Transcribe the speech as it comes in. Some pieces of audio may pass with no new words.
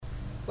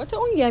Wata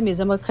ƙungiya mai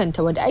zaman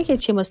kanta wadda ake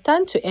ce ma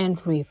Stand to End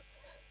Rape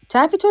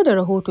ta fito da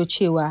rahoto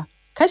cewa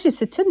kashi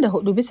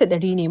 64 bisa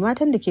ɗari ne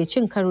matan da ke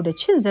cin karo da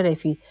cin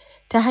zarafi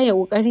ta hanyar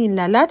ƙoƙarin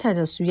lalata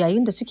da su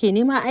yayin da suke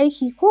neman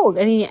aiki ko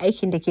ƙoƙarin yin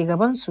aikin da ke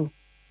gabansu.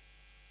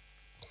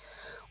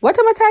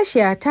 Wata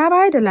matashiya ta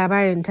bayar da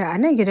labarinta a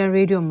nan gidan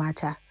rediyon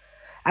mata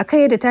akan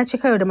yadda ta ci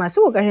karo da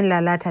masu ƙoƙarin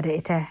lalata da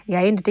ita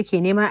yayin da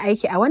take neman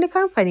aiki a wani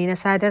kamfani na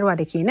sadarwa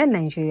da ke nan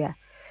Najeriya.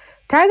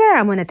 Ta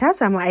gaya mana ta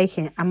samu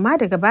aikin amma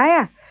daga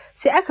baya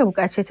sai aka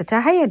buƙace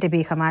ta hanyar da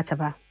bai kamata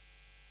ba.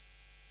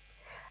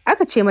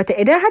 Aka ce mata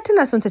idan har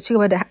tana son ta ci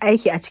gaba da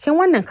aiki a cikin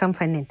wannan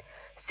kamfanin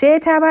sai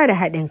ta ba da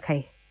haɗin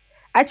kai.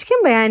 A cikin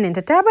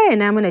bayaninta ta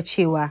bayyana mana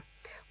cewa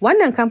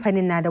wannan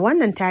kamfanin na da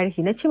wannan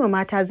tarihi na cima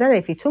mata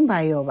zarafi tun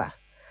ba yau ba.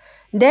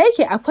 Da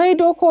yake akwai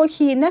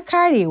dokoki na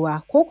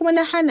karewa ko kuma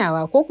na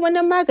hanawa ko kuma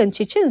na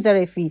magance cin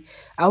zarafi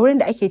a wurin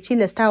da ake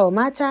cilastawa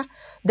mata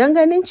don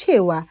ganin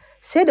cewa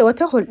sai da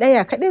wata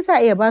hulɗaya kaɗai za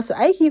a iya ba su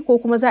aiki ko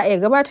kuma za a iya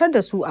gabatar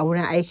da su a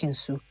wurin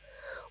aikinsu.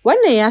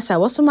 Wannan ya sa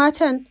wasu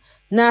matan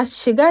na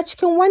shiga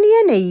cikin wani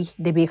yanayi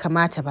da bai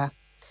kamata ba.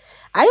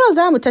 A yau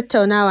za mu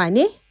tattaunawa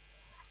ne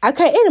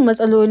akan irin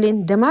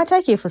matsalolin da mata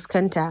ke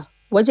fuskanta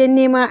wajen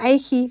neman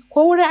aiki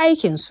ko wurin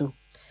aikinsu.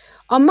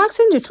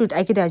 Unmasking the truth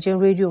a gidajen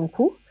rediyon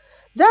ku,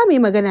 za mu yi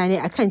magana ne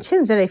akan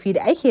cin zarafi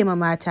da ake ma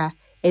mata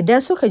idan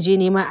suka je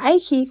neman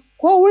aiki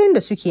ko wurin da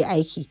suke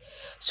aiki.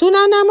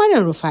 Sunana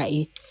Maryam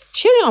Rufa'i.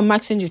 Shirin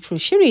Unmasking the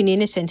Truth shiri ne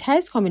na St.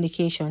 High's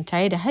Communication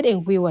tare da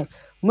haɗin gwiwar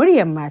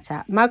Muryar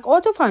Mata.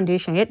 MacArthur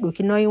Foundation ya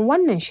ɗauki nauyin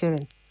wannan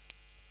shirin.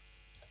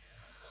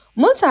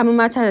 Mun sami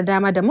mata da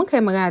dama da muka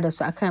yi magana da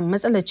su akan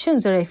matsalar cin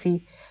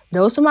zarafi da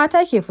wasu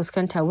mata ke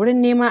fuskanta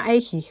wurin neman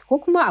aiki ko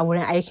kuma a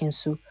wurin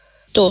aikinsu.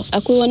 To,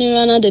 akwai wani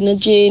rana da na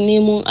je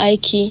neman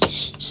aiki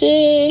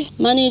sai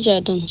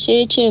manaja din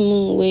sai ya ce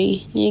min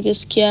wai ni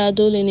gaskiya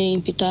dole ne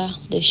in fita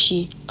da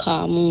shi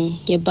kamun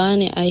ya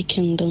bani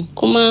aikin din.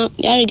 Kuma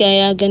ya riga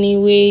ya gani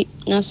wai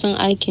na san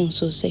aikin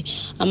sosai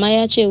amma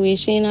ya ce wai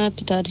sai na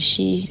fita da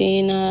shi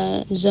sai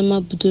na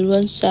zama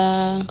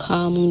budurwansa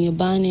kamun ya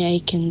bani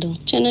aikin din.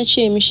 Ce na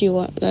ce mishi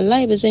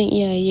wallahi ba zan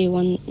iya yi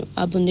wani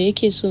abun da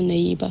yake so na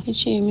yi ba. Ya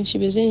ce mishi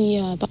ba zan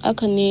iya ba.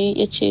 Haka ne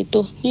ya ce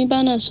to ni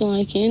ba na son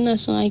aiki, ina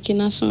son aiki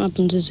na san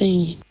abin da zan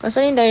yi.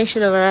 Concerning the issue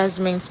of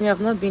harassment, me I've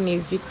not been a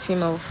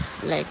victim of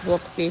like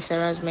workplace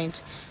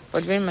harassment.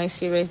 But during my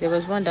series, there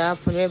was one that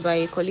happened whereby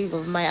a colleague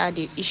of mine had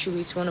an issue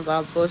with one of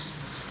our boss.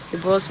 The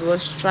boss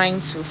was trying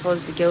to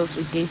force the girl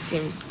to date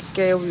him. The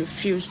girl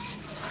refused.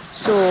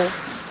 So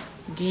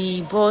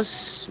the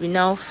boss will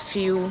now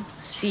feel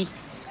C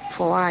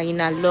for her in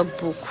her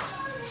logbook.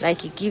 Like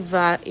he give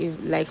her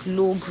a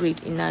low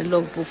grade in her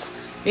logbook.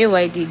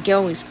 Meanwhile, the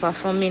girl is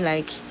performing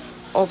like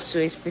up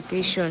to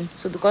expectation.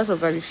 So because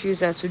of her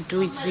refusal to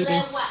do its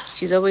bidding,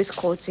 she's always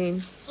cutting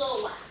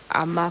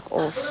her mark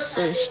off.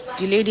 So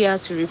the lady had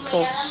to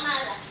report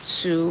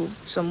to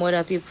some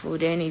other people.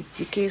 Then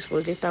the case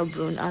was later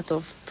blown out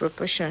of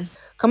proportion.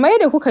 Kamar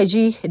yadda kuka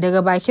ji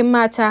daga bakin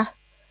mata,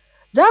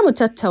 za mu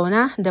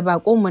tattauna da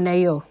baƙonmu na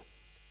yau.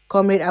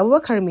 Comrade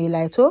Abubakar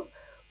Mailato,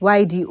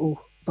 YDO,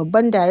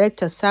 babban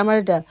daraktan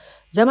samar da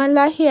zaman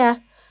lafiya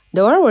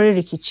da warware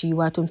rikici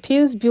wato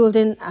Peace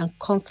Building and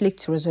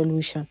Conflict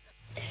Resolution.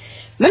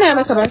 Muna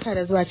maka barka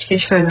da zuwa cikin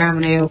shirin namu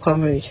na yau,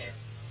 Comrade.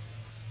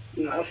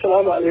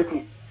 Assalamu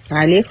alaikum.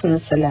 Alaikum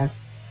assalam.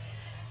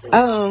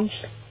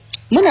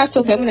 Muna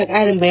so kai muna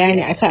ƙarin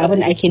bayani akan abin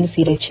da ake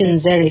nufi da cin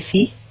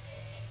zarafi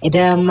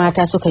idan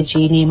mata suka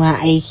je neman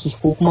aiki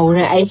ko kuma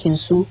wurin aikin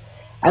su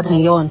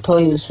abin yawan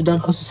toye su don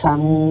su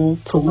samu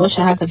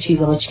promotion haka ci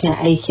gaba cikin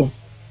aikin.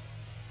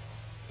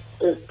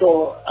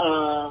 To,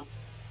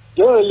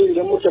 yawan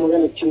idan muke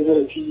magana cin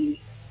zarafi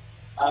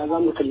za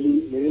mu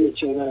kalli menene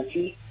cin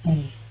zarafi.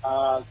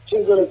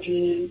 Cin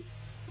zarafi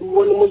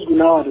wani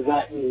musgunawa da za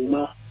a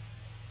nema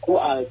ko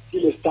a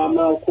tilasta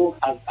ma ko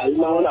a yi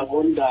ma wani abu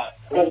wanda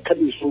ran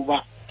kaɗe so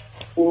ba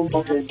ko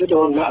ba ka yarda da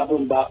wannan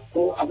abin ba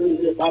ko abin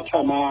zai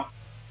bata ma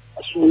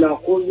suna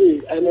ko zai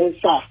ainihin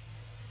sa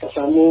ka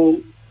samu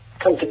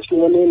kanka cikin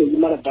wani yanayi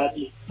mara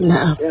daɗi.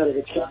 Yana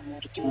daga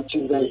cikin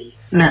cin zarafi.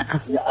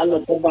 Ya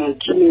Allah ta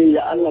baki ne,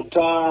 ya Allah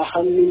ta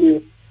hannu ne,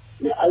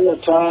 ya Allah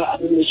ta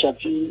abin da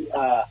shafi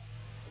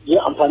yi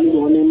amfani da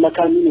wani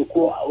makami ne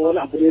ko wani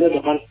abu ne na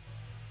daban.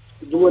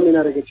 Duk wani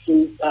na daga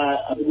cikin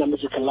abin da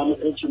muke kalla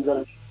matsayin cin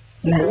zarafi.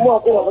 Kuma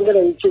ko a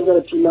bangaren cin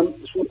zarafi na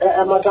su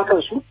ɗaya mata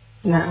kansu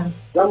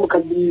za mu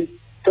kalli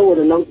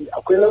saboda nau'i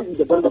akwai nau'i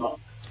daban-daban.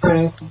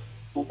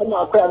 Musamman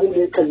akwai abin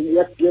da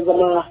ya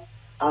zama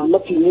a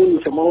mafi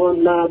muni kamar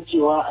na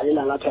cewa a yi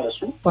lalata da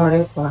su.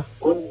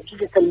 Wanda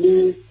kika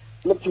kalli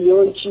mafi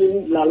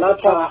yawanci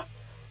lalata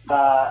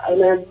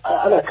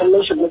ana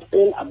kallon shi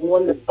matsayin abu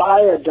wanda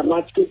baya da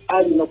ma cikin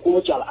tsari na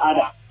kowace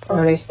al'ada.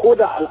 Ko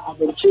da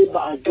al'adance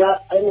ba a ga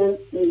ainihin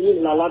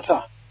yin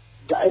lalata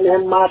da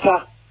ainihin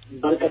mata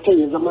barkatai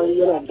ya zama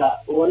yana da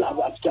wani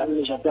abu a cikin abin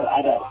da shafi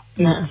al'ada ba.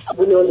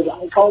 Abu ne wanda da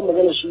an kawo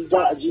magana shi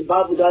za a ji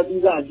babu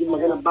daɗi, za a ji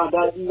magana ba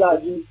daɗi, za a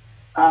ji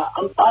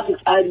an ɓata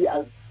tsari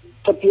a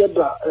tafiyar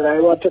da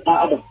rayuwa ta ɗan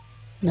adam.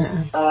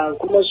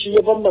 Kuma shi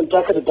ya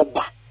bambanta ka da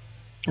dabba.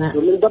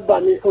 domin dabba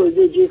ne kawai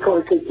zai je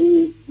kawai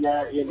kai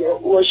ya ga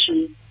uwar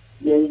shi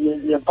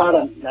ya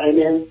fara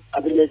ainihin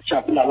abin da ya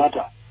shafi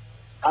lalata.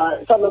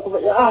 Sannan kuma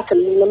in aka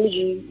kalli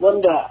namiji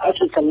wanda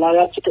ake kalla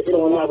ya cika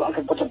irin wani abu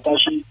aka kwatanta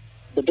shi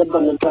da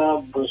dabban nan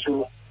ta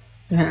bunsuru.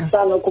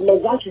 Sannan kuma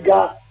za ki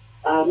ga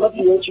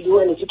mafi yawanci duk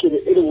wanda suke da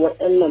irin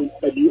waɗannan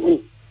ɗabi'u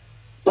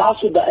ba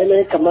su da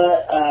ainihin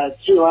kamar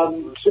cewa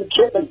sun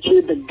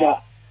keɓance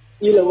daga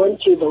ila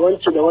wance da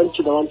wance da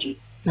wance da wance.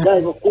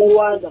 Za ga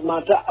kowa da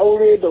mata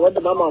aure da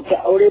wadda ba mata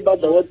aure ba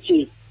da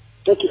wacce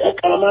take ƴan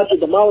karama ce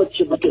da ma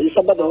wacce ba ta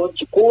isa ba da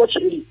wacce kowace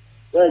iri.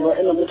 Za ga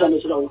waɗannan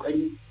mutane suna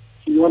ƙoƙari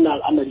su yi wannan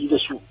al'amari da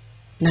su.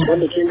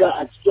 Wanda kin ga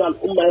a cikin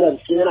al'umma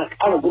yana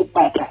ƙara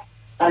gurɓata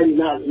tsari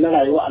na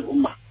rayuwar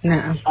al'umma.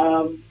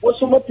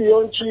 Wasu mafi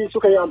yawanci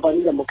suka yi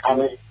amfani da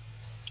mukamai,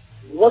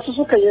 wasu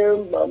suka yi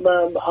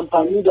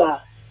amfani da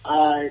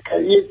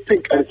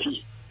fin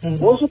ƙarfi,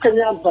 wasu kan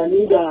yi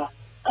amfani da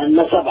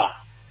nasaba,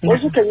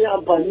 wasu kan yi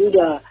amfani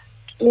da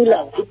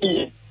ƙila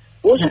kuɗi,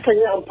 wasu kan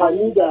yi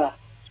amfani da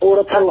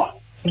tsoratarwa.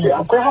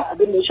 Akwai har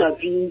abin da ya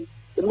shafi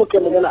in muka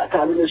yi magana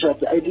akan abin da ya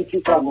shafi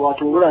IDP camp,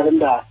 wato wuraren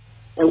da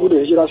 'yan gudun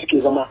hijira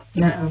suke zama.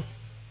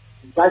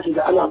 Za ki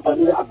ga ana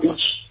amfani da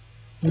abinci.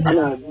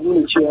 Ana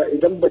nuna cewa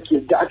idan ba ke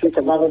da aka yi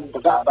kaza ba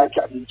za a baki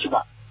abinci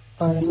ba.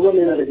 Wannan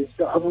yana daga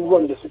cikin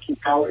abubuwan da suke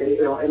kawo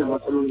irin wa'annan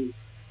matsaloli.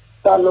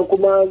 Sannan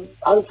kuma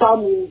an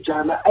samu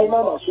jami'ai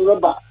ma masu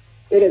raba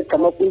irin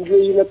kamar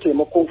ƙungiyoyi na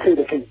taimakon kai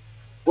da kai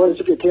wanda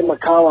suke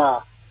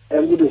taimakawa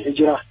 'yan gudun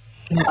hijira.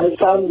 An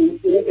samu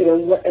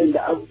irin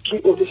waɗanda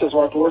key officers,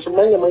 wato wasu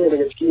manya-manya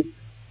daga ciki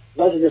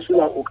za su ga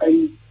suna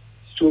ƙoƙari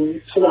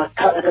suna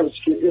kaɗa kan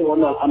cikin irin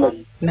wannan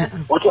al'amari.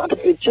 Wato a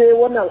taƙaice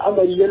wannan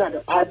al'amari yana da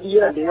faɗi,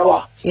 yana da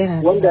yawa,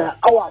 wanda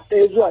awa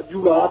ɗaya zuwa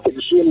biyu ba za ta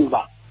ishe mu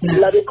ba.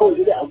 Allah dai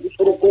kawai dai a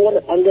gutsuro ko wani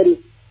ɓangare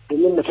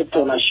domin na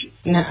tattauna shi.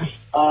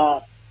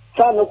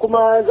 Sannan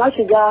kuma za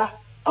ki ga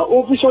a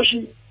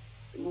ofisoshi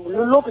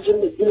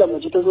lokacin da kila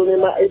mace ta zo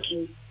neman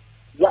aiki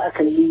za a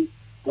kalli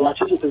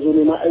wace ce ta zo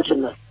neman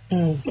aikin nan.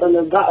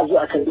 Sannan za a zo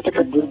a kalli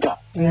takardunta.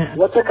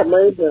 Wata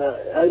kamar da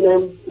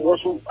ainihin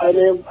wasu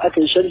ainihin aka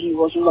yi sharhi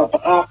wasu na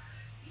faɗa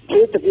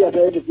sai tafiya ta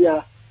yi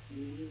tafiya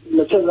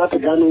mace za ta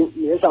gano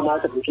me yasa ma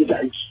aka ɗauke ta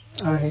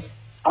aiki.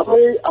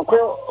 Akwai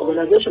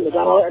organization da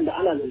dama waɗanda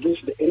ana zargin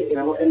su da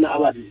irin waɗannan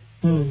ababe.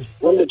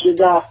 Wanda ke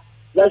ga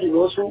za ki ga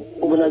wasu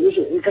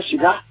organization in ka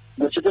shiga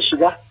mace ta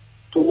shiga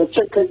to mace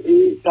kai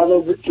tsaye ta zama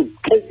victim,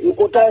 kai tsaye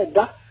ko ta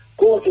yadda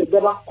ko wata yadda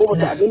ba ko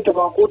bata abinta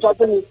ba ko ta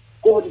sani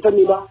ko bata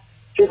sani ba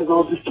sai ta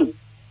zama victim.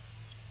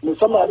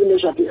 Musamman abin da ya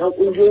shafi yan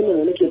kungiyoyin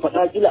da nake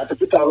faɗa, kila a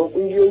tafi taron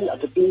kungiyoyi, a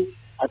tafi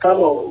a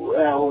kama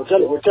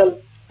hotel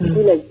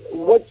kila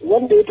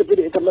wanda ya tafi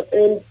da ita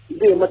matsayin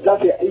zai mata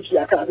aiki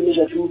akan abin da ya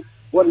shafi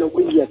wannan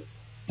kungiyar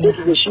sai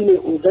su ga shi ne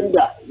ogan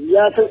da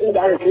ya san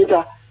inda aka kai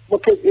ta kuma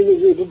kai tsaye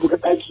zai bubbuga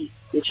ɗaki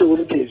ya ce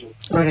wani ta ya zo.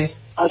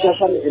 A sha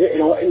samun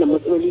ire-iren waɗannan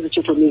matsaloli da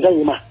ce to me zan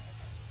yi ma,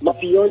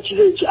 mafi yawanci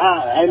zai ce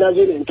ai na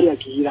zo da in taya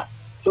ki hira,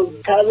 to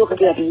ka zo ka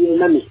taya ta hira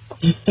na me,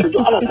 to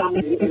duk ana samun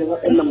ire-iren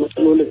waɗannan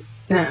matsalolin.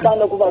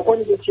 Sannan kuma akwai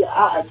wani zai ce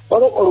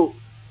ƙwaro-ƙwaro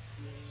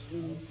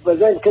ba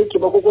zan kai ki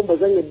ba ko kuma ba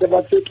zan yadda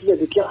ba sai ki da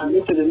kin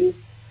aminta da ni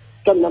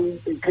sannan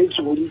in kai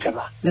ki wuri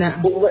kaza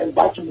ko kuma in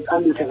ba ki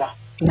mukami kaza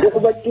ko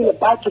kuma kila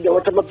ba ki da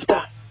wata mafita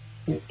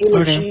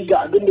kila shi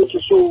ga abin da ke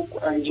so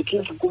a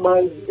jikinki kuma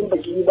in ba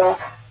ki yi ba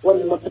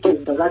wannan mafitar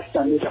da za ki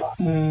same ta ba.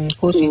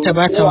 Ko sai ta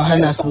ba ta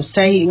wahala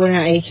sosai wurin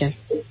aikin.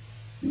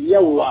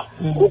 Yawwa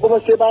ko kuma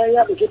sai bayan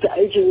ya ɗauke ta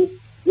aikin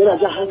yana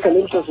jan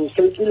hankalinta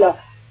sosai kila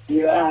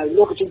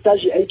lokacin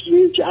tashi aiki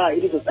ya ce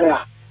ita ta tsaya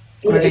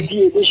kila da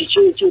biye ɗin shi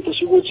ce ta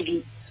shigo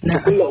ciki ta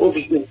kulla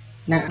ofis ɗin.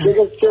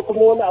 Sai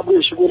kuma wani abu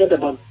ya shigo na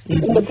daban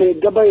kuma ta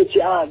yadda ba ya ce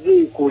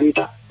zai kore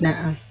ta.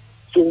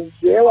 To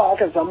da yawa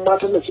akan samu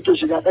matan da suke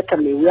shiga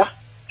ɗakan mai wuya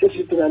sai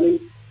su tunanin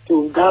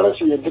to gara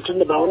su yadda tun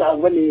da ba wani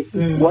abu ne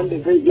wanda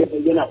zai iya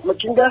bayyana kuma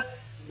kin ga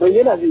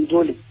bayyana zai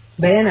dole.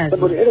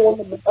 Saboda irin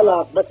wannan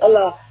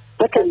matsala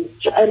takan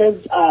ci ainihin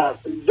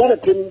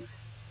zarafin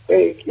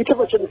ita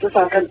mace da ta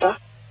sa kanta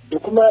da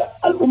kuma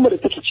al'umma da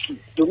take ciki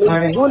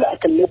domin dole a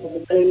kalle ta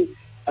matsayin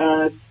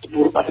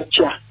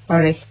gurɓatacciya.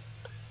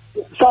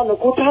 Sannan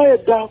ko ta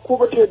yadda ko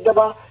ba ta yadda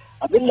ba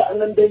abin da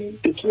annan dai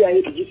ta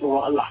kiyaye ta ji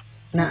tsoron Allah.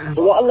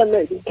 Tsoron Allah na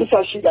idan ta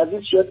sa shi da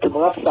zuciyarta ba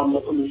za ta samu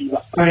matsaloli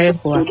ba.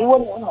 To duk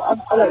wani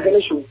ana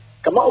ganin shi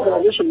kamar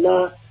organization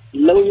na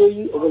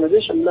lauyoyi,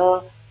 organization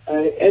na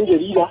 'yan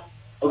jarida,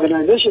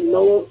 organization na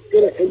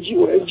irin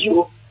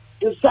NGO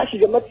duk za ki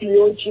ga mafi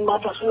yawanci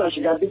mata suna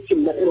shiga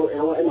victim na irin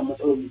wa'annan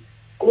matsaloli.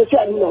 Kuma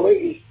sai a nuna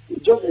wai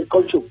just a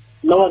culture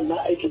na wannan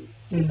aikin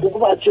ko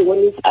kuma a ce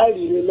wani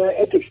tsari ne na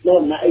ethics na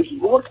wannan aiki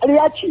kuma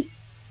ƙarya ce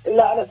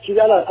illa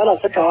ana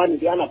sakawa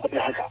ne ana faɗi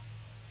haka.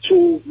 So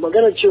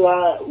magana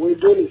cewa wai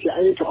dole sai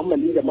an yi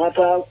ta'ammali da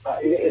mata a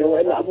irin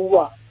wa'annan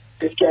abubuwa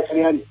gaskiya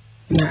ƙarya ne.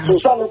 So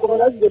sannan kuma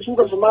za su ga su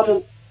kansu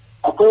matan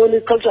akwai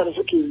wani culture da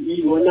suke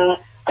yi wani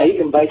a yi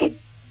inviting.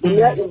 In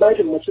ya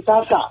inviting mace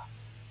ta sa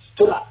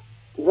sutura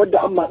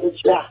wadda an matsa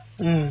tsiya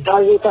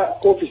ta zo ta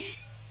ofis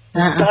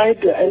ta yi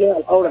da ainihin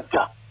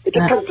al'aurarta ita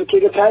kanta ke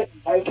ga ta yi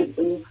inviting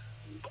din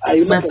a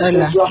yi mata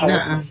zuwa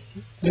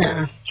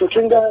na'am so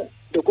kin ga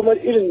da kuma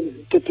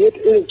irin tafiye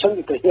irin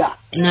canza tafiya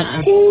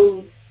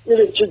ko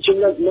irin cincin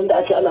nan da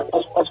ake ana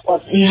kwas ko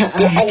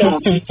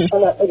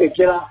ana daga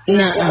kira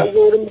ko an zo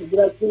wurin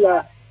gira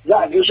kila za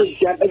a gaishe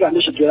shi an daga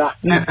mishi gira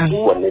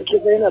duk wannan ke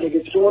yana daga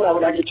cikin wani abu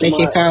da ake cewa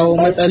ke kawo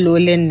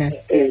matsalolin nan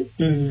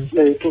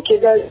to ke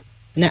ga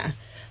na'am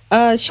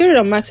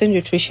shirin matan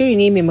to shiri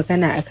ne mai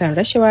magana akan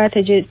rashawa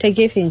ta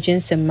gefen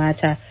jinsin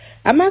mata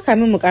amma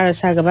kamin mu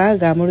karasa gaba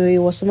ga muryoyi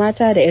wasu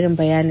mata da irin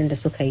bayanin da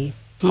suka yi.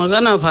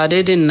 Magana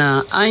fadedin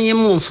na an yi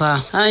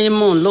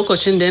mun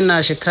lokacin da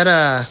yana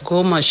shekara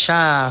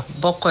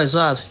 17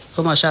 zuwa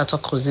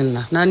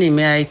 18 na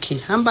nemi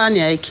aiki an bani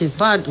aiki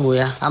ba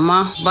doya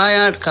amma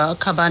bayan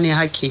ka bani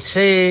haki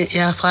sai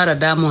ya fara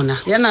damuna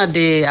yana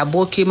da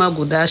aboki ma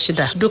guda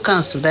 6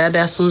 dukansu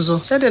daya sun zo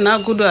sai da na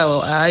gudu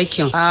a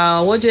aikin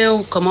a waje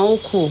kamar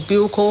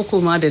 2 ko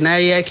 3 ma da na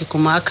yi aiki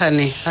kuma haka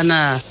ne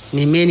ana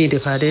neme ni da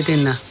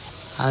fadedin na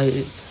a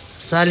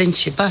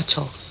zalunci ba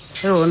kyau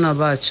irin wannan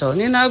ba kyau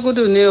ni na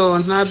gudu ne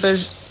na bar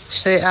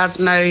sai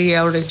na yi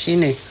aure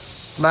shine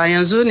ba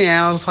yanzu ne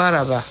ya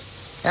fara ba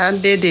ya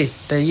daidai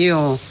da yi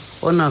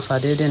wannan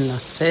fadedin nan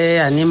sai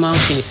a neman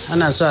ki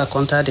ana so a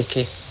kwanta da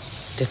ke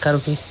da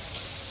karfi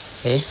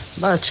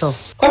ba kyau.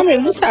 Kwamre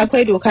musa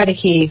akwai doka da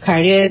ke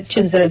kariyar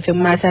cin zarafin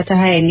mata ta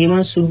hanyar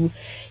neman su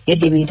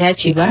yadda bai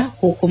dace ba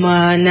ko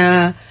kuma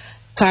na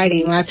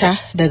kare mata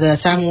daga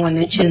samun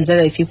wannan cin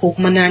zarafi ko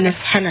kuma na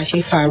hana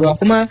shi faruwa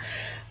kuma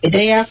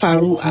idan ya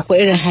faru akwai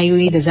irin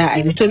hanyoyi da za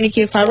a bi to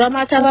muke faruwa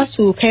mata ba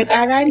su kai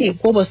kara ne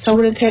ko ba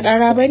saurin kai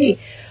kara ba ne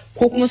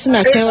ko kuma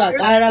suna kaiwa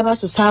kara ba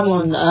su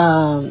samun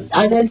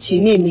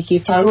adalci ne muke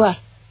faruwa.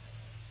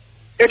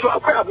 To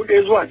akwai abu da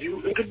ya zuwa biyu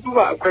in ka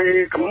duba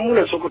akwai kamar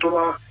munan Sokoto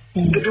ma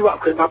in ka duba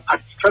akwai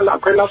sannan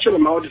akwai national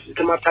ma wadda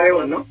ita ma ta yi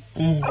wannan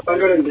a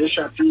bangaren da ya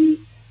shafi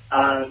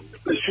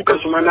su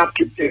kansu ma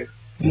NAPTIP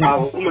ɗin a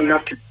hukumar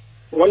NAPTIP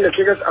wanda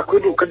ke gas akwai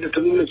dokar da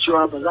ta nuna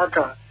cewa ba za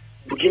ka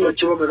bugi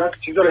mace ba za ka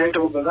ci zarafinta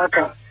ba za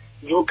ka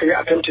zo ka yi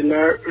attempting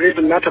na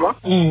rabin nata ba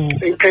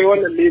in kai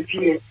wannan laifi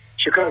ne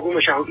shekara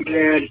 14 na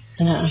yari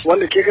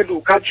wanda ke ga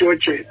doka ce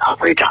wacce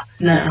akwai ta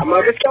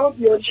amma gaskiya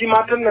mafi yawanci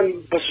matan nan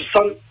ba su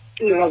san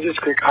inda za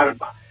su kai karar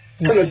ba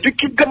sannan duk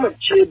kin ga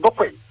mace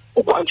 7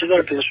 uku an ci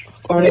zarafin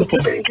su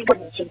in kin ga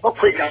mace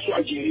 7 ga su a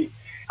jere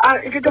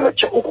in kin ga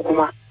mace 3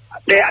 kuma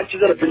ɗaya an ci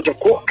zarafin ta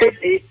ko kai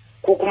tsaye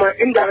ko kuma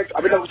indirect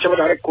abin da kuce ba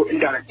direct ko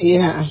indirect.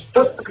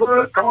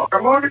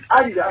 Kamar wani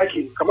tsari da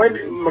ake kamar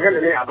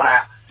magana ne a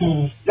baya.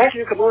 Za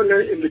ki kamar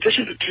wannan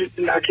invitation to treat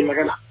din da ake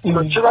magana.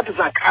 Mace za ta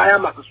sa kaya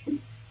masu su.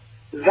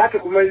 Za ta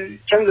kuma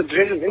canza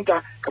dressing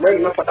ɗinta kamar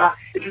yadda na faɗa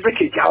ita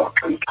take jawa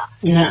kanta.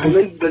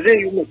 Domin da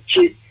zai yi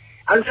mace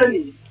an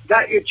sani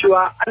za a iya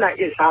cewa ana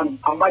iya samu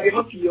amma dai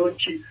mafi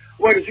yawanci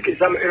wanda suke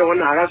samun irin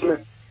wannan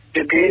harassment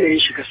daga yanayin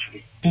shiga su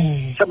ne.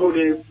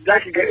 Saboda za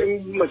ki ga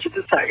in mace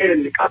ta sa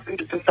irin likafin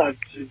ta sa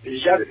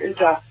hijab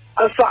ɗinta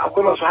an sa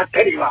akwai masu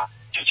hattarewa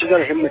ci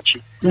zarafin mace.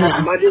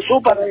 Amma dai so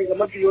ba ga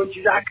mafi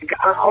yawanci za ka ga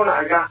an auna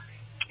a ga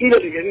kila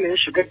daga yanayin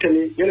shigarta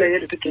ne yanayin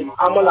yadda take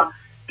mu'amala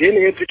da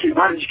yanayin yadda take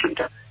ba da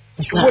jikinta.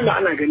 Duk wanda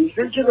ana gani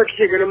sai ce za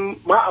kike ganin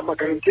ma a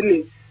makarantun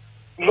ne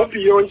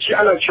mafi yawanci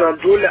ana cewa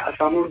dole a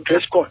samu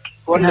dress code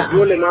wanda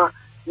dole na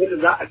yadda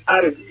za a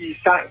tsara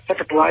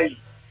saka tuwayi.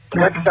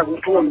 Ba za ki sa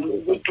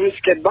guntun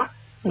skirt ba.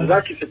 Ba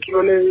za ki saki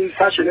wani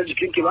sashe na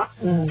jikinki ba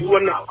duk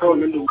wannan akwai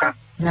wannan doka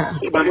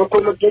ba don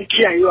kuma don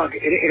kiyayewa ga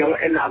ire-iren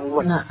waɗannan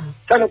abubuwan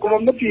sannan kuma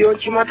mafi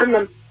yawanci matan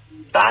nan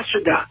ba su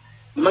da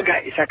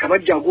maga isa kamar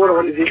jagora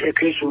wanda zai iya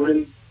kai su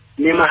wurin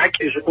neman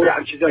haƙƙin su ko da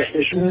an ci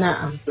zarafin su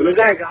domin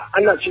za ga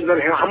ana cin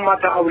zarafin har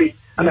mata aure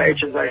ana iya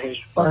cin zarafin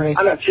su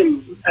ana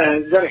cin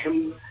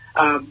zarafin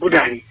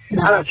budane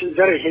ana cin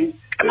zarafin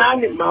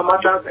ƙananan ma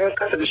mata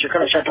ƙasa da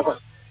shekara 18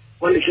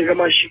 wanda ke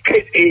gama shi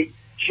kai tsaye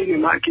shi ne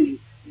ma ake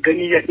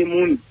gani ya ɗi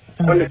muni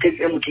wanda kai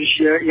tsaye mutum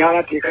shi ya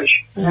rata ya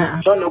kanshi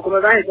sannan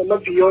kuma za a ga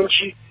mafi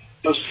yawanci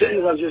ba su sai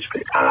za su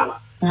kai kara ba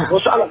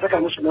wasu ana saka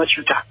musu na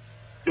cuta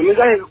domin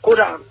za a ga ko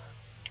da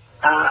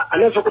a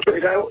nan Sokoto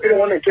idan irin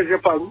wannan kes ya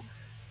faru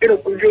irin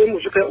kungiyoyin mu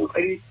suka yi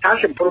kokari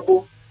tashin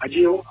farko a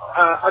je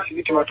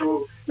asibiti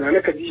wato na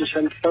Khadija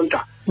Center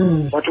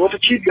wato wata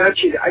cibiya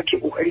ce da ake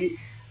kokari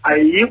a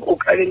yi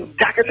kokarin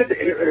dakatar da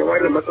irin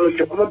wannan matsaloli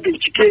da kuma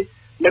bincike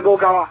na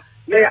gaugawa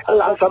na ya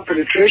Allah an samu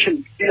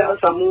penetration idan an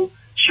samu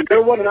shigar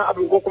wannan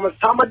abin ko kuma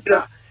samar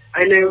da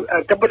ainihin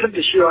tabbatar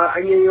da cewa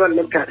an yi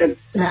wannan fyaɗen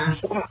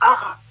kuma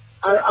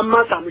an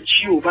ma samu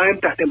ciwo bayan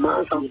fyaɗen ma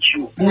an samu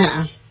ciwo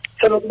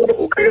sannan kuma da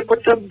kokarin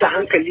kwatar da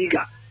hankali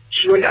ga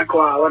shi wanda aka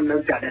wa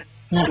wannan fyaɗen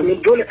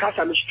domin dole ka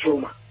sami shi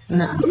trauma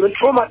domin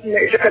trauma ɗin na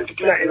ita kanta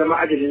tana iya zama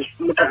ajalin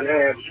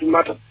mutane su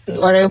matan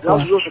za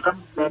su zo su kan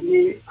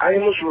tunani an yi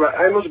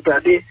musu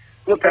fyaɗe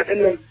kuma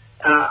fyaɗen nan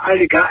an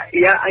riga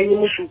an yi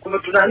musu kuma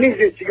tunanin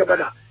zai ci gaba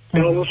da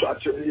yawan musu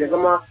ya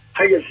zama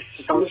har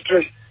su samu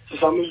stress su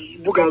samu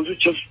buga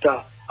zuciyarsu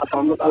a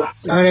samu matsala.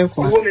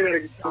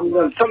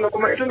 Sannan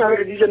kuma ita na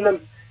Khadija nan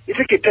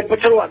ita ke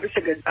tabbatarwa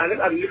bisa ga tsarin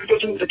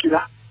likitocin da take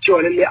da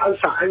cewa lallai an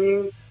sa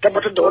an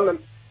tabbatar da wannan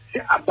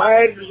sai a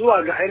bayar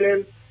zuwa ga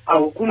ainihin a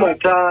hukuma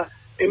ta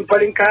in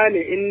farin kaya ne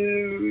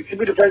in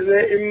civil defense ne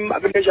in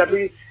abin da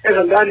shafi yan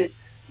sanda ne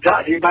za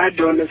a bayar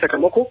da wannan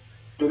sakamako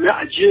domin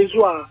a je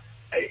zuwa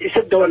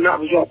isar da wannan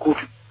abu zuwa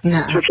kotu.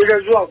 To kiga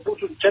zuwa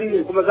kotu can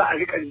ne kuma za a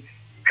rika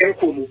kai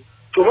komo.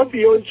 To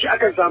mafi yawanci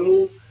akan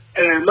samu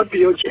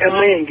mafi yawanci 'yan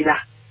mayan gida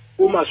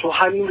ko masu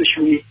hannu da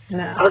shuni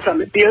an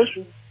sami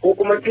ɗiyansu ko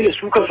kuma ƙila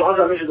su kansu an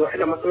same shi da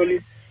wa'ina matsaloli.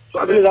 To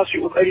abin da za su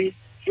yi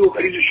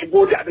ƙoƙari su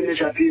shigo da abin da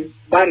shafi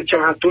ba da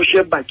cin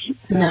hantoshiyar baki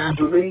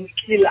domin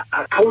kila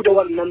a kau da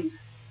wannan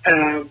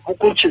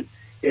hukuncin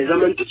ya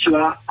zama ta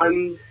cewa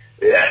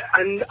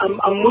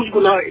an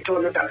musguna ita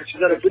wannan da aka ci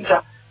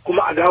zarafinta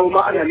kuma a dawo ma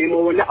ana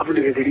neman wani abu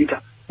daga gare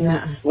ta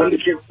wanda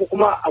ke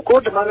kuma a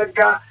kowace ma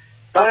ga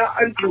bayan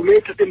an tume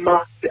ta din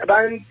ma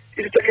bayan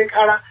ita ta kai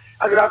kara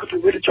aka da aka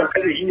tume ta cewa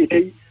kada shi ne ta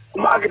yi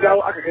kuma aka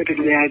dawo aka kai ta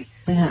gida yari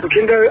to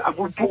kin ga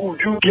abu bugu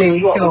biyu ke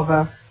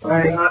zuwa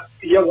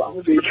yawa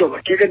abu bai kyau ba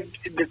ke ga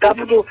da ta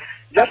fito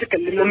za ta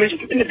kalli namiji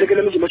duk inda daga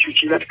namiji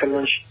macuci za ta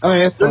kallon shi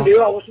don da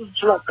yawa wasu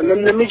suna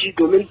kallon namiji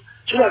domin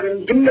suna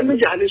ganin duk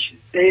namiji halin shi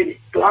ɗaya ne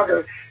to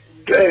haka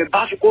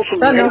ba su ko su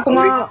sannan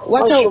kuma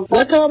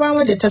wata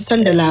ba da ta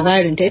san da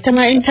labarin ta ita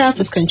ma in ta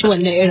fuskanci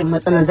wannan irin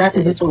matsalar za ta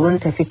ji tsoron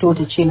ta fito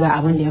ta ce ga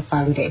abin da ya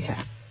faru da ita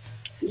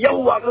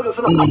yawa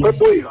suna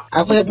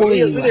akwai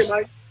boyewa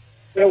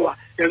yawa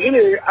yanzu ne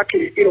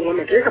ake irin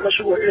wannan kai kamar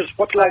shigo irin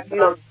spotlight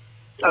na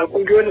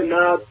kungiyoyin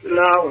na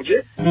waje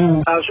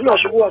suna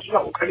shigowa suna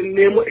kokarin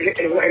nemo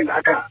ire-iren waɗanda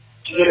aka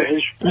ci zarafin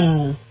su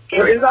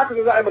to in za ka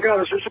za a yi magana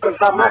da su sukan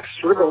sa max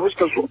su rufe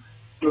fuskar su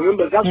domin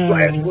ba za su zo a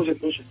yi exposure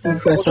din su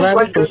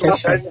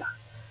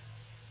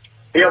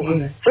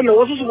sannan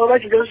wasu su ma za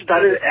ki gan su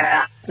tare da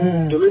 'ya'ya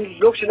domin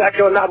lokacin da aka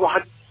yi wannan abu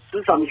har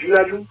sun samu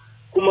juna biyu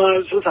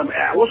kuma sun samu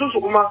 'ya'ya wasu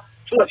su kuma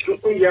suna cikin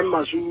kungiyar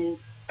masu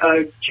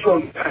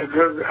ciwon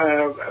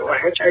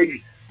HIV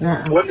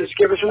wanda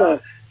suke ga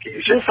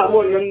sun samu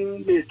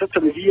wannan mai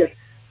tattalin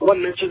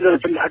wannan cin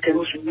zarafin da aka yi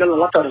musu na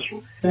lalata da su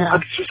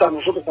aka su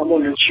samu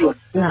wannan ciwon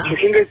to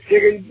kin ga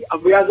sai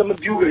abu ya zama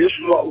biyu gare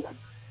su zuwa uku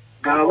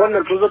ga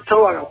wannan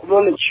tozartarwa ga kuma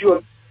wannan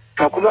ciwon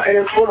ga kuma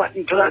ainihin foma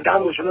din tana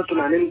damu su na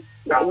tunanin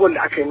da abubuwan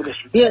da aka yi da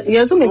su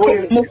yanzu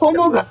mu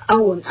komo ga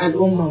awon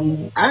al'umma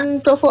mu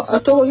an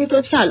taho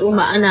hitocin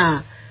al'umma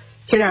ana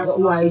kira ga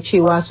uwaye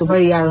cewa su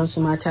bari yaran su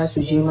mata su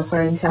je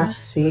makaranta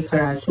su yi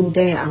karatu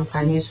don ya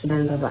amfane su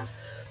nan gaba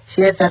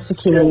shi yasa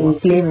suke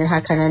claiming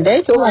haka nan da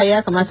yake uwaye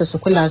ya kamata su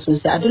kula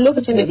sosai a duk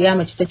lokacin da ɗiya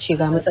mace ta ce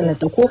ga matsalar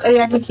ta ko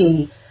ƙarya take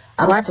yi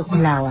a ba ta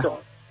kulawa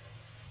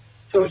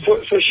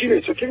so shi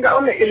ne so kin ga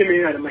wannan ilimi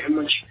yana da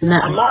muhimmanci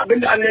amma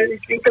abinda an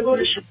in ka zo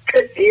da shi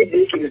kai tsaye da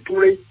yake da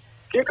turai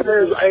ke ka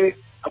yanzu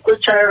akwai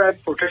child right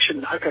protection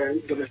da aka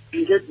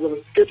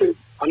domesticated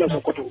a nan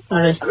Sokoto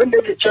abinda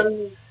yake can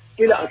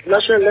ila at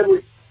national level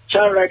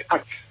child right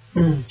act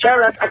child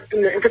right act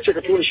din in ka ce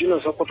ka tura shi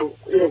nan Sokoto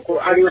irin ko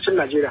arewacin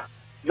Najeriya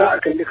za a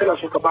kalli kana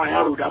so ka ba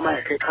yaro dama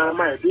ya kai kara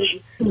ma ya bi shi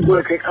ko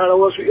ya kai kara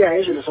wasu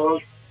iyayen shi da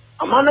sauransu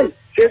amma nan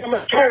sai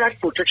zama child right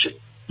protection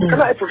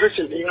kana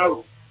protection din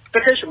yaro ta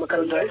kai shi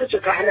makaranta ita ce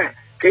ka hana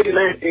kai da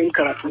nayin ɗin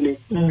karatu ne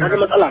kaga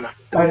matsala na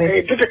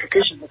duk da ka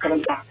kai shi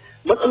makaranta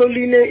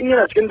matsaloli ne in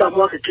yana cikin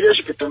damuwa ka kire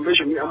shi ka tambaye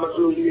shi an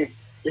matsaloli ne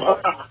ya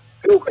faɗa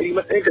kai kokari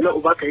matsayin ka na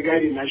uba ka yi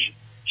gane na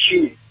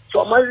shi ne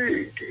so amma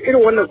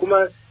irin wannan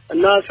kuma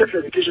na sex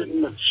education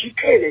din nan shi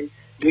kai ne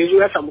da ya zo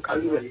ya samu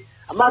kalubale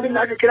amma abin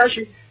da aka kira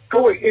shi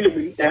kawai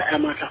ilimin ɗaya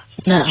mata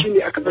shi ne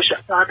aka bashi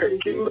a haka in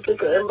kin mutum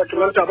ka yan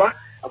makaranta ba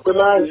akwai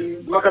ma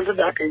makarantar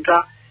da aka yi ta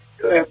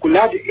kula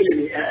da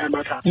ilimin ƴaƴa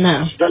mata.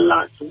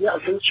 Dalla su yi a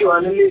san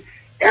cewa lalle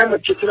ƴa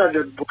mace tana da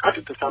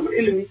buƙatar ta samu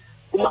ilimi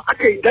kuma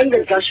aka yi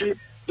danganta shi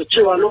da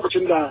cewa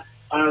lokacin da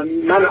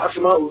Nana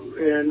Asma'u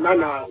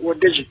Nana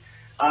Wadaji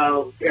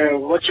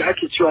wacce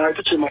ake cewa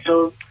ita ce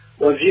matar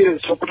wazirin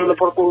Sokoto na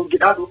farko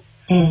Gidado.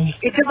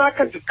 Ita ma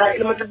kanta ta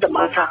ilmantar da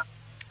mata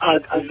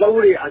a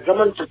zaure a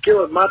zaman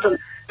takewar matan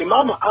da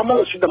ma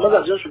mu'amalar su da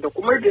mazajen su da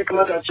kuma yadda ya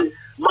kamata a ce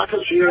matan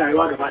su yi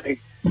rayuwa gaba ɗaya.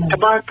 Ta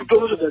ba fito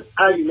musu da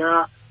tsari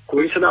na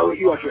koyi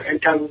sana'o'i wato 'yan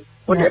taru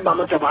wanda ya ba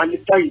mata ba hannun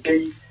tayi ta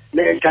yi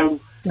na 'yan taru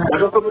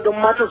wato kuma don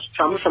matan su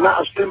samu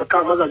sana'a su taimaka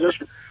wa mazajen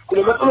su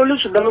kuma matsalolin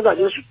su da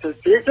mazajen su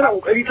tana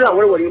kokari tana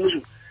warware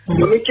musu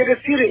domin kira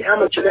sirrin ya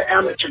mace na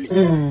ya mace ne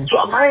so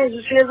amma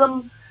yanzu sai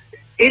zan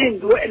irin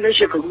wa'annan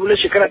shekaru na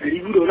shekara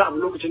 200 da wani abu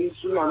lokacin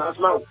suna na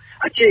Asma'u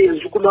a ce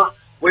yanzu kuma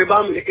wai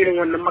ba mu da irin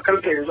wannan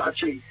makaranta yanzu a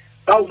ce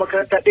babu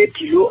makaranta ɗaya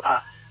tilo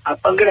a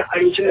bangaren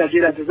arewacin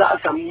Najeriya da za a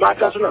samu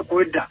mata suna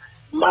koyar da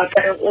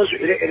mata yan uwansu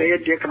ire-ire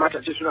yadda ya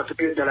kamata ce suna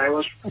tafiyar da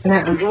rayuwarsu.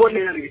 Duk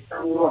wannan yana da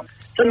ruwa.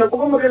 Sannan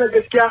kuma magana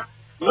gaskiya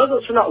maza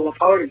suna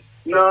overpowering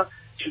na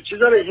su ci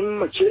zarafin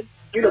mace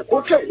kila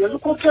ko ta yanzu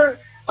ko ta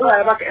Allah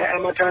ya baka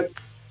ƴaƴa mata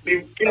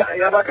biyu kila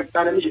ya baka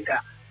ɗa namiji ɗaya.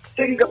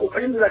 Sai ga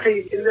kokarin da za ka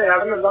yi in da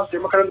yaran nan za su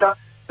yi makaranta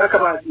za ka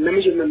ba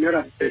namijin nan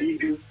naira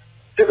 200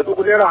 sai ka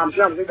ɗauko naira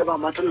 50 ka ba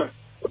matan nan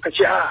ka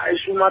ce a ai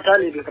su mata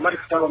ne bai kamata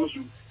ka saba musu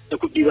da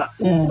kuɗi ba.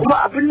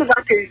 Kuma abin da za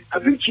ka yi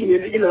abinci ne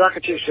da ina za ka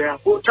ce saya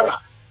ko tara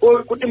ko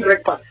kudin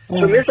breakfast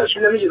so me yasa shi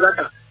namiji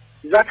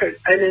zaka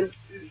ainihin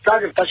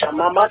zagirta shi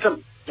amma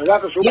matan ba za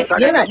ka so ka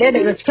saka yana ɗaya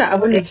daga cikin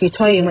abin da ke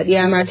toye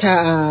maɗiya mata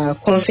a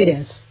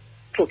confidence.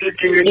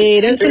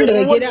 Dan tun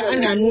daga gida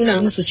ana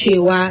nuna musu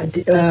cewa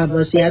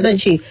ba su ya zan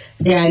ce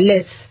they are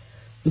less,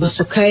 ba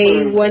su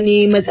kai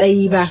wani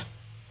matsayi ba.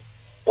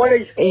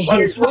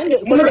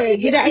 Kuma daga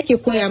gida ake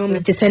koya ma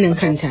mace sanin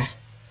kanta.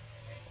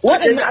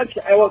 Waɗannan ake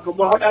aiwa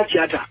gaba haɗa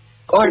tiyata.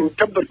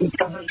 Tabbatin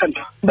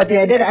kanta. Ba ta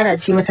yarda da ana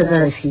ci mata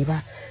zarafi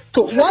ba.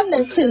 To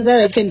wannan cin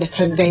zarafin da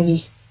kan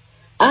gani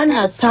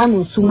ana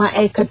samun su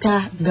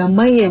ma'aikata ga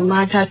manyan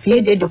mata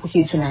fiye da yadda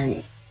kuke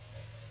tunani.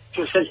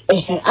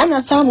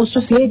 Ana samun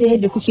su fiye da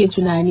yadda kuke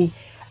tunani,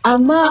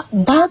 amma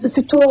ba su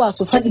fitowa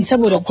su faɗi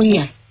saboda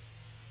kunya.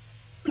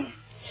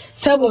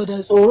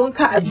 Saboda tsoron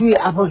ka a juye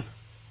abin.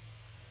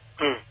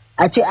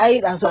 A ce ai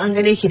ɗazu an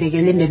gane shi da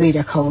gyalin da bai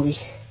da kauri.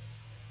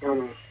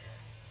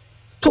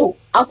 To,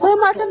 akwai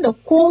matan da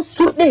ko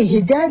su ɗin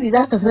hijabi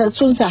za ka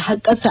sun sa har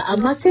ƙasa,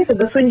 amma sai ka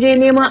ga sun je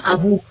neman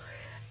abu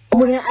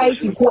wurin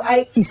aiki ko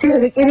aiki sai ka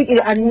ga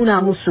ƙirƙiri an nuna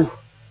musu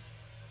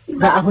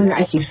ga abin da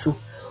ake so.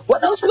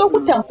 Waɗansu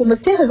lokuta kuma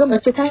sai ka ga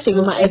mace ta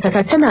shiga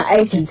ma'aikata tana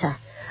aikinta,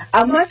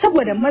 amma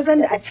saboda mazan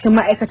da a cikin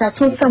ma'aikata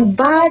sun san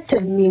ba ta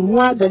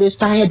nemuwa gare su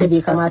ta hanyar da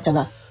bai kamata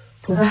ba,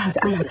 to za ka ga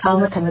ana kawo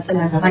mata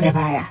matsala gaba da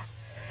baya.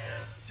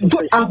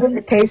 Duk abin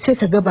da ta yi sai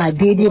ka ga ba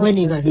daidai ba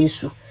ne gare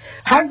su.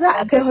 Har za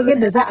a kai wajen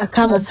da za a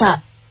kama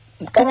sa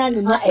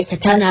ƙananan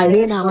ma'aikata na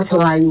rena mata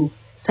wayo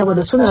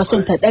saboda suna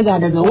son ta ɗaga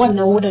daga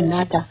wannan wurin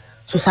nata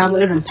su samu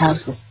irin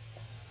tasu.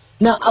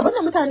 Na abin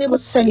da mutane ba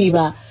su sani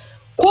ba,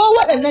 ko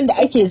waɗannan da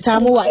ake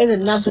samuwa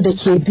irin nasu da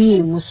ke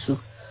biye musu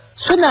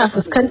suna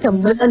fuskantar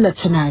matsalar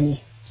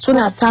tunani,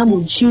 suna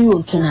samun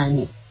ciwon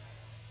tunani.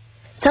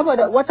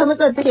 Saboda wata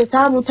matsalar take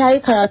samu, ta yi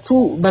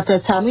karatu ba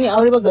ta samu yin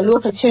aure ba ga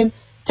lokacin,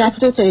 ta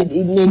fito ta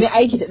nemi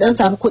aiki da ɗan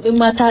samu kuɗin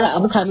ma tara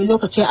abu kamin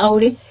lokacin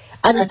aure,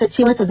 ana ta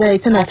ce mata zai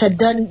tana ta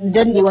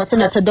dannewa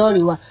tana ta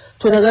daurewa,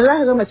 to daga za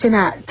ka ga mace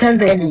na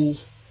canza yanayi,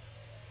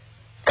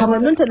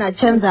 kamanninta na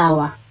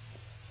canzawa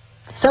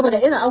saboda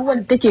irin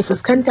abubuwan da take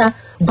fuskanta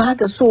ba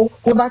ta so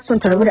ko ba ta son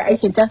ta rabu da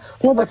aikinta,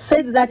 kuma ba ta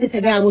sai da za ta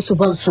gaya musu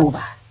ban so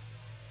ba.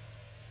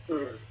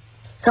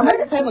 Kamar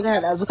da kai magana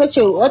da zuka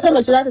ce wata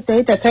mace za ta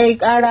tafi ta kai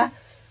ƙara,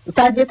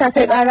 ta je ta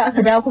kai ƙara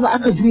aka dawo kuma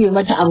aka juye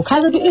mata abu,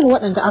 kaga duk irin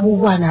waɗanda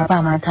abubuwa na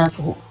ba mata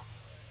su.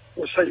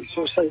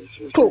 Sosai.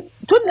 To,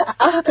 tun da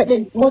a haka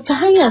din wata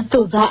hanya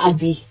sau za a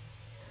bi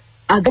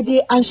a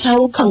gade an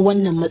shawo kan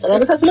wannan matsala,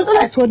 da kasu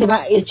matsala ce wadda ba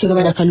a iya ci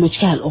gaba da kallo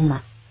cikin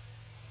al'umma.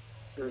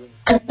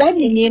 Kaɗan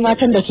ne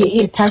matan da ke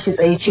iya tashi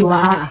tsaye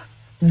cewa a'a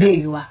bai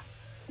yiwa.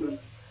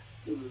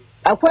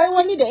 Akwai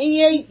wani da in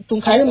yayi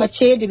tunkari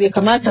mace da bai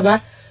kamata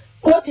ba,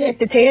 ko ta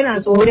yadda ta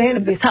yana tsoro yana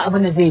bai sa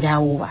abin da zai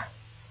dawo ba.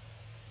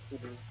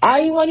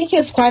 Ai wani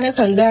kes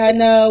kwanakan ga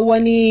na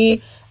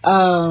wani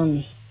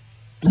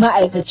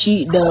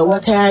ma'aikaci da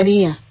wata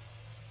yarinya.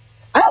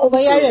 Ai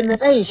uban yariyar na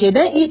tsayin shi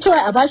dan ita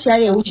a bashi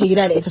yariyar wuce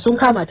gida da ita sun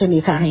kama ta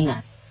ne kan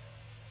hanya.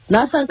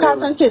 Na san ka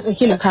san ke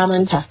tsaki na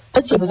kamanta,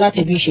 tace ba za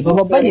ta bi shi ba,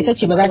 babba ne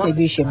tace ba za ta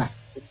bi shi ba.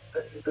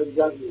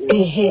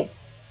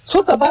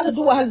 Suka ba ta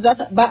duwa har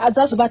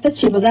za su ba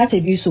tace ba za ta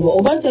bi su ba.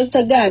 Uban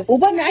ta ga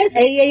uban na ai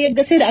tsaye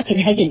yadda sai da aka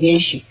bi hakin da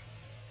shi.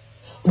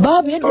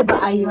 Babu yadda ba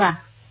a yi ba.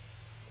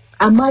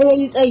 Amma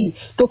yayi tsayi.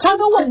 To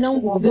kaga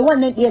wannan gobe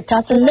wannan diyar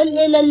ta san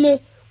lalle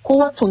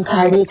kowa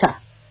tunkare ta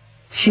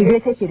shirye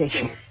take da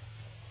shi.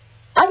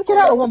 An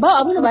kira uban ba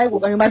abin da ba ya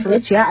kokarin ba shi ya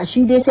ce a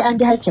shi dai sai an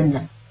bi hakkin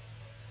nan.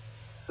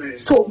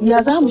 To ya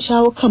za mu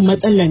shawo kan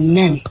matsalar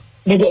nan,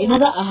 daga ina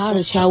za a hara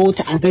shawo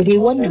ta a gare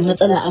wannan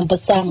matsala an ba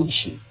samun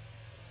shi,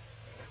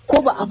 ko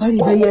ba a bari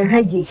ba ya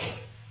rage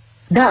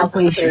da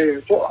akwai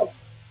shi.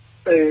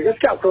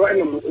 Gaskiya akwai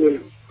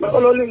wa'annan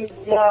matsalolin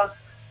kuma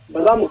ba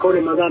za mu kaure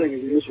maza daga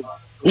gare su ba.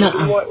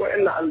 Kuma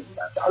wa'annan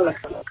Allah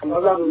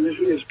kamar za mu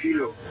su ne su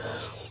filo.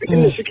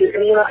 Inda suke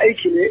in wani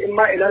aiki ne in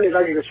ma ina ne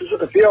za ga su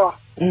suka fi yawa,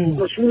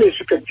 kuma su ne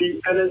suka fi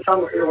ainihin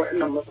samun irin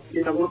wa'annan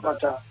matsaloli na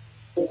gurɓata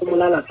ko kuma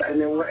lalata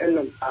ainihin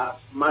wa'annan a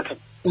matan.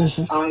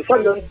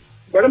 Sannan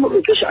bari mu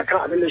ɗauke shi akan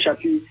abin da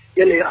shafi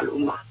yanayin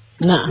al'umma.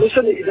 Mun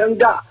sani idan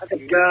da aka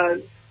ga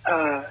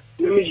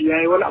namiji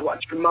ya yi wani abu a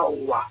cikin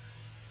ma'unguwa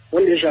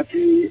wanda ya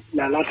shafi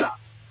lalata,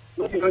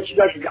 mafi yawanci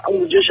za ka ga an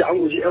guje shi, an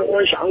guji ƴan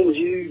uwan shi, an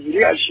guji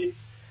zuriya shi,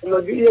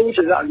 kuma duk ya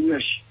wuce za a nuna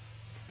shi.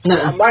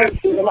 Amma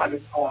yanzu ya zama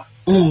abin kawa.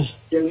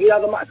 Yanzu ya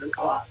zama abin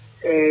kawa.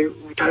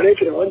 Tare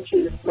ki da wance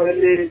kuma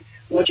lalle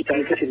wacce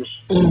tare kake da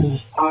shi.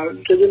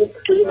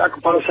 Ke da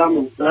aka fara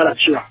samun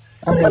lalacewa.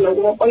 Sannan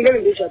kuma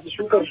bangaren da ya shafi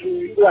su kansu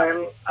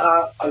iyayen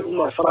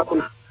al'umma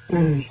sarakuna.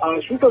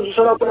 Su kansu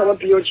sarakuna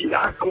mafi yawanci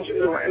da aka musu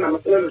irin wa'ina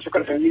matsalar da suka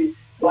tafi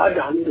ba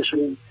da hannu da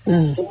shi.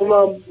 Ko kuma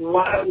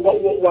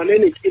wane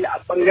ne kila a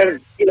bangaren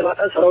kila ma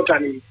ɗan sarauta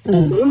ne.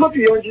 Domin mafi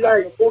yawanci za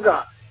ga ko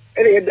ga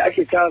irin yadda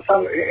ake ta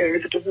samun irin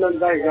rikicin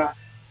za ga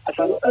a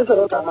samu ɗan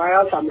sarauta ma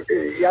ya samu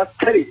ya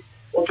tare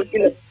wata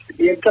kila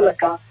ya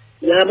talaka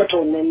ya mata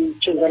wannan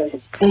cin zarafi.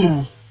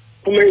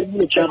 Kuma ya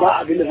nuna cewa ba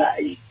abin da za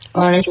a yi.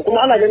 To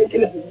kuma ana ganin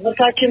kila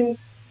matakin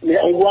mai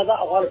anguwa za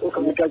a fara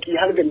ɗaukar mataki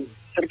har ga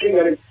sarkin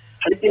garin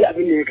har kila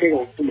abin da ya kai ga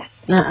hukuma.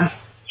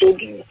 So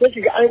sai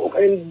ki ga an yi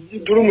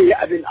ƙoƙarin durmu ya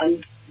abin an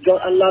don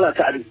an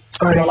lalata abin.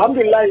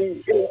 Alhamdulillah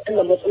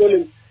irin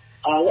matsalolin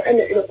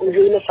waɗannan irin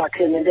ƙungiyoyi na sa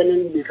kai na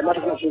ganin bai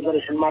kamata suna cin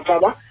zarafin mata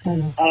ba.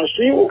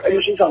 Su yi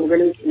ƙoƙari sun samu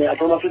ganin mai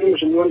alfarma su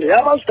musulmi wanda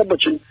ya ba su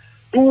tabbacin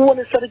duk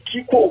wani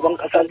sarki ko uban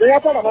ƙasa da ya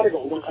fara ma daga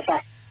uban ƙasa.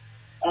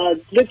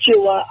 Da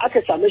cewa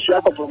aka same shi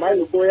ya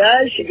compromise ko ya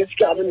shiga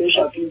cikin abin da ya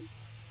shafi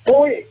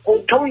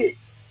tauye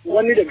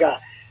wani daga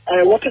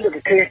wata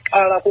daga kai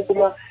ƙara ko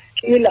kuma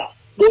kila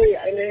ɓoye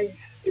ainihin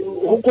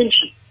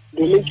hukunci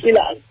domin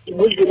kila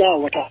guduna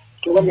wata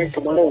to wannan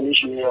kamar rawanin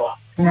shi ne yawa.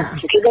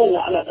 Su ke ga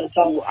wannan ana ɗan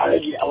samu a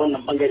rage a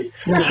wannan bangare.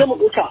 Sai mu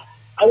ɗauka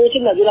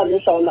arewacin Najeriya me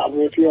yasa wannan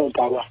abu ya fi yawan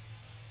faruwa?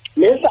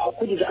 Me yasa a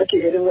kudu da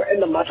ake ganin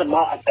wa'annan matan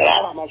ma a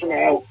tsayara ma suna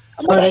yawo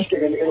amma ba ake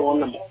ganin irin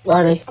wannan ba.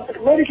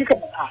 Kamar da kika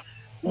faɗa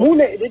mu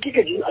ne idan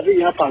kika ji abin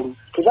ya faru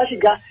to za ki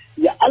ga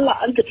ya Allah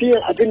an tafi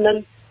yin abin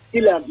nan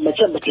ila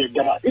mace ba ta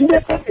yadda ba in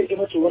dai ka kai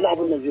mace wani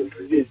abin nan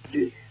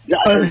zai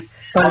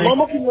amma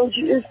mafi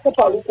yawanci in suka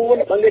faru ko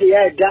wani bangare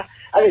ya yadda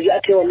aka je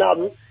aka yi wannan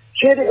abu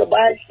sai daga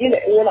baya kila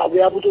in wani abu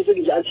ya fito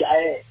sai da an ce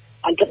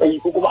an taɓa yi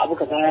ko kuma abu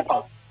kaza ya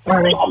faru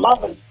amma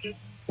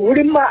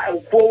wurin ma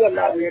ko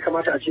wannan abu ya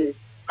kamata a ce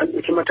an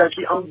ɗauki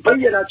mataki an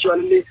bayyana cewa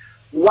lalle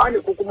wani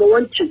ko kuma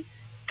wance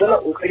tana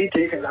kokari ta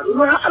yi kaza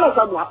domin ana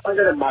samu a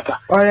bangaren mata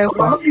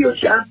amma mafi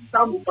yawanci an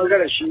samu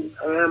bangaren shi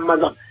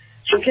mazan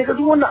sun kai ga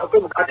duk wannan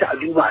akwai bukata a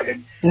duba a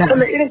gani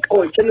sannan irin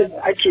kawancen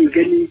da ake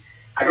gani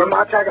a ga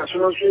mata ga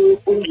sunan su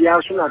kungiya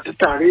suna ta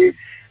tare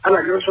ana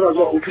ganin suna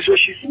zuwa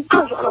ofisoshi su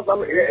kansu ana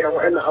samun ire-iren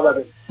waɗannan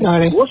ababen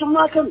wasu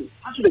matan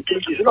su da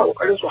kirki suna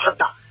kokarin su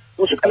haɗa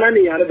wasu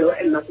ƙananan yare da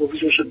waɗannan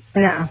ofisoshin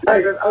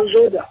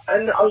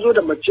an zo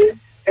da mace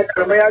ya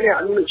karama yarinya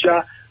a nuna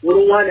cewa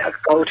wurin wani aka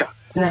kawo ta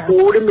ko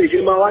wurin mai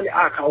girma wani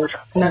aka kawo ta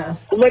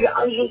kuma da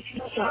an zo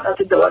su haɗa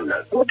ta da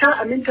wannan ko ta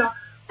aminta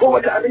ko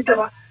wata aminta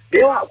ba da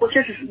yawa akwai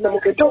cases da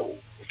muka ta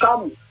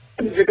samu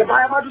daga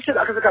baya ma duk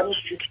da aka saka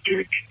musu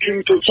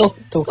cutoci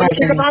to ka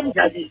ba mu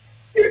daɗi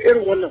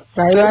irin wannan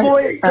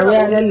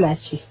rayuwa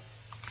lallace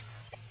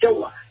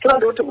yawa tana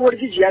da wata uwar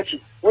jijiya ce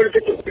wanda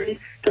take kokari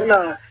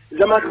tana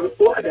zama da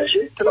ko a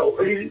dashe tana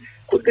kokari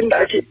kuɗin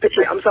da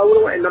take amsa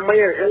wurin wa'annan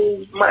manyan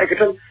yan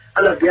ma'aikatan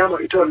ana biya ma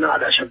ita wannan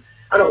adashin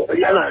ana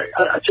kokari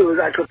a cewa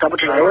za a kyauta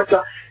mata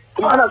rayuwarta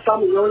kuma ana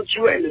samun yawanci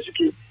wa'anda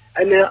suke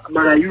ainihin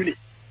marayu ne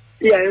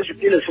iyayen su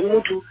kila sun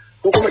mutu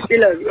ko kuma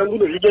kila yan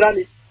gudun hijira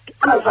ne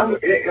ana samun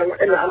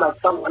irin ana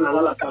samu ana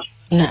lalata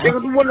su daga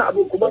duk wannan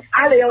abu kuma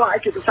ƙara yawa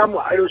ake ta samu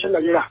a arewacin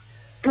Najeriya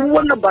duk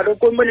wannan ba don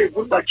komai ne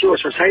gurɓacewa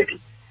society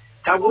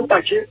ta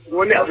gurɓace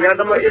wani abu ya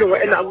zama irin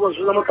wa'annan abubuwan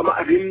sun zama kamar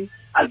abin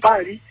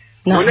alfahari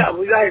wani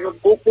abu za a yi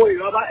ko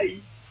koyewa ba a yi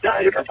za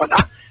a rika faɗa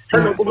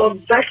sannan kuma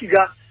za ki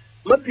ga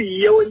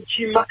mafi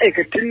yawanci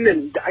ma'aikatan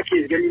nan da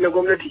ake gani na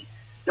gwamnati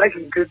za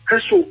ki ga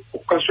kaso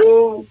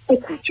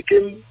 3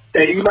 cikin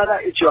 100 ma za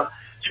a iya cewa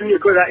su ne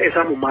kawai za a iya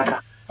samun mata.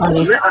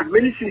 Domin a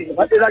ministry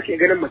gaba ɗaya za ka iya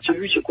ganin mace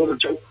biyu ce ko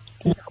mace uku.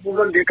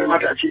 Abubuwan da ya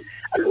kamata a ce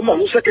al'umma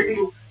mun saka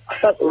ido a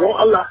sa tsoron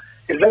Allah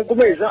idan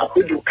kuma yanzu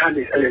akwai doka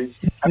mai tsanani.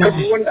 Akan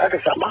duk wanda aka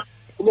sama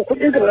kuma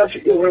kuɗin ka ba za su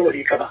iya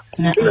warware ka ba.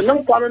 Tunda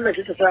nan kwanan nan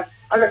ta sa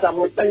aka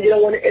samu ɗan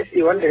gidan wani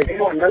SA wanda ya kai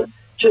wannan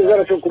cin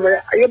zarafin kuma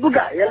ya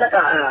buga ya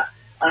laƙa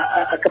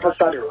a kafar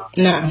sadarwa.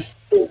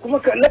 Kuma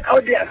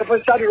laƙa da a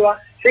kafar sadarwa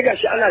sai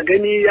gashi ana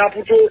gani ya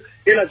fito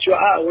yana cewa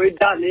a wai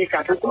da ne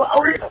kafin kuma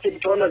aure ka sai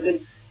ita wannan din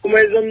kuma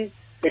ya zan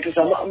bata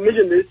samu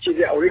mijin da ce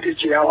zai aure ta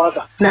ce ya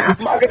wasa.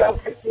 Kuma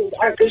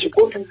aka kai shi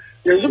kotu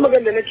yanzu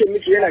magana da nake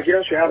miki yana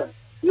gidan su yaron.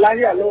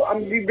 Lafiya lau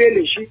an bi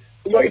belin shi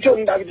kuma ita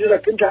wanda aka ji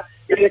zafinta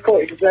ita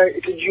kawai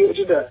ita jiyo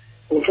ita da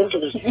hotonta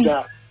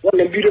da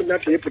wannan bidiyon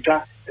nata ya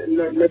fita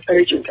na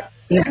tsaricinta.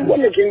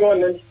 Wannan kin ga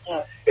wannan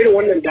irin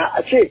wannan da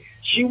a ce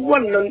shi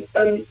wannan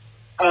dan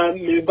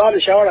mai ba da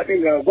shawara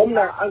din ga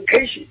gwamna an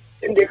kai shi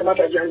inda ya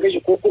kamata a ji an kai shi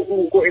ko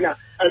ina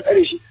an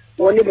tsare shi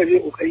wani ba zai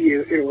kokari ya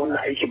irin wannan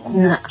aikin ba.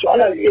 To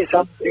ana iya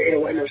samu irin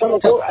wannan sama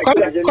ko a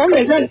gidajen.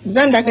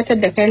 Zan dakatar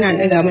da kai na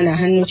daga mana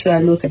hannu cewa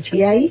lokaci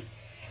yayi.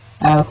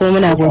 Kuma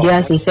muna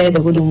godiya sosai da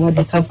gudunmuwar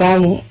da ka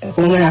bamu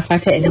kuma muna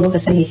fata idan muka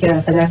sani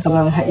kiran ka za ka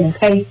ba mu haɗin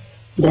kai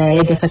da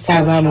yadda ka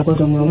sa ba mu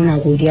gudunmuwa muna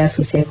godiya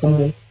sosai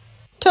kuma.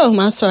 To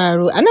masu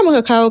sauraro a nan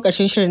muka kawo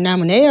ƙarshen shirin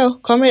namu na yau.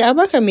 Comrade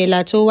Abubakar Mai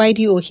Lato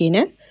YDO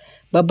kenan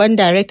babban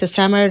darekta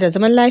samar da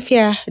zaman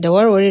lafiya da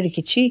warware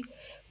rikici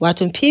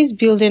wato Peace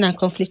Building and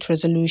Conflict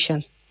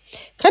Resolution.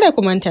 Kada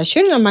ku manta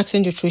shirin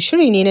Unmasking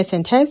shiri ne na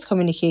St. Times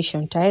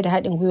Communication tare da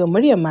haɗin gwiwar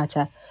muryar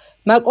mata.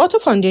 MacArthur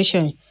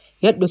Foundation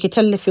ya ɗauki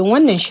tallafin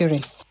wannan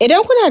shirin.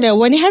 Idan kuna da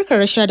wani harkar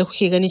rashawa da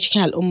kuke gani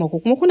cikin al'umma ko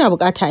kuma kuna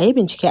buƙata a yi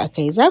bincike a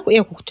kai za ku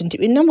iya ku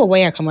tuntuɓi lambar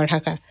waya kamar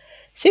haka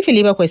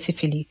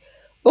 0700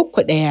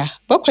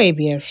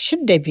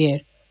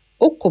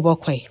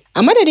 31756537.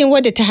 A madadin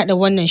wadda ta haɗa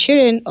wannan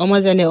shirin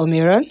Omazale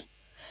Omeron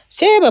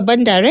sai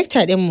babban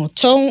darekta ɗinmu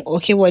Tom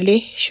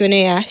Okewale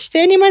Shuneya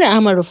sai ni Mara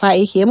Ahmad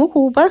Rufa'i ke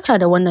muku barka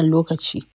da wannan lokaci.